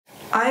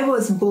I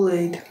was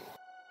bullied.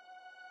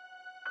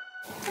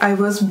 I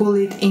was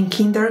bullied in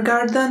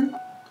kindergarten,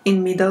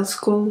 in middle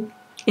school,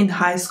 in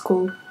high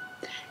school,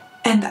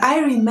 and I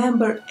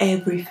remember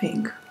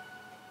everything.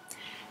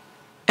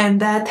 And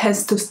that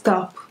has to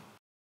stop.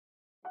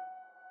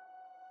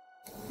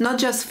 Not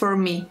just for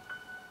me.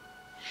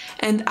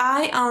 And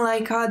I,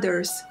 unlike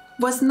others,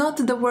 was not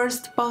the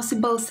worst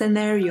possible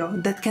scenario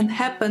that can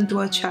happen to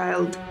a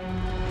child.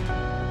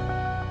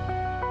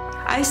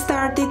 I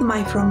started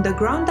my From the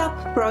Ground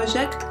Up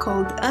project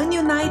called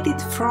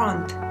Ununited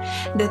Front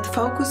that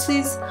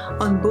focuses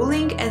on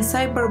bullying and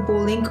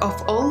cyberbullying of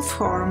all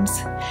forms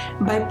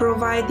by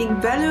providing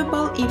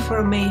valuable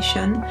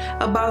information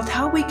about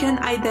how we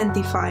can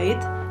identify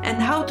it and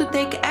how to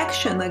take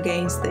action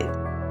against it.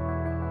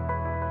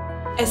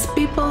 As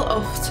people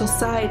of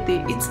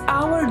society, it's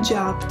our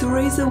job to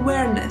raise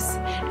awareness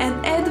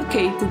and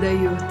educate the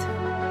youth.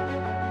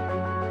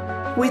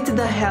 With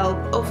the help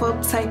of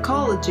a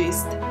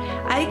psychologist,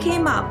 I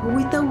came up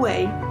with a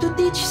way to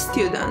teach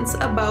students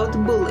about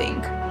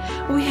bullying.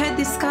 We had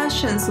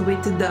discussions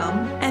with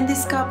them and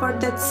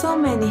discovered that so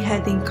many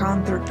had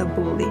encountered a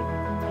bully.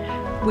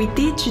 We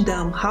teach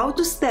them how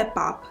to step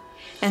up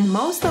and,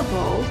 most of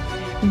all,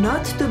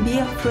 not to be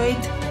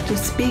afraid to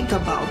speak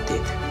about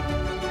it.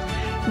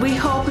 We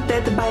hope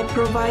that by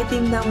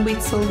providing them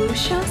with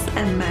solutions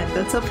and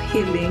methods of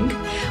healing,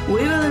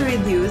 we will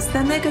reduce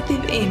the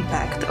negative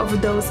impact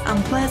of those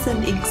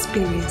unpleasant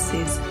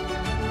experiences.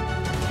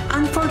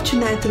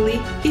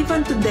 Unfortunately,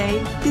 even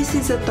today, this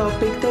is a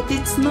topic that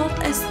it's not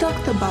as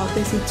talked about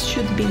as it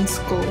should be in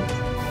school.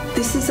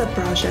 This is a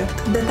project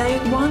that I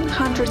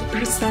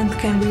 100%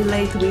 can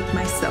relate with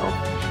myself,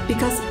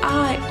 because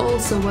I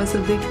also was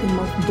a victim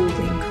of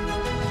bullying.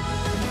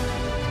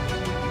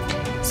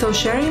 So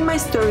sharing my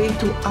story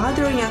to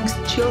other young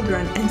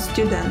children and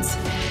students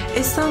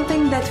is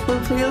something that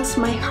fulfills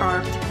my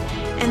heart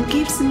and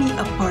gives me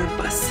a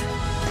purpose.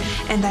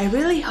 And I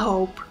really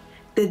hope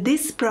that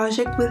this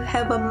project will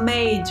have a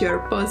major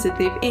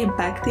positive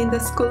impact in the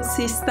school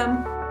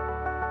system.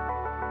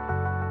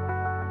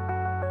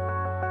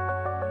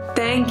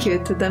 Thank you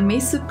to the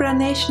Miss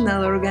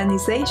Supranational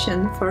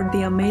organization for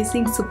the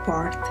amazing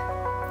support.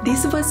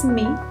 This was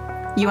me,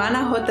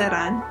 Ioana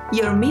Hotaran,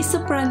 your Miss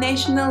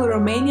Supranational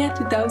Romania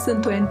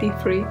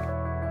 2023.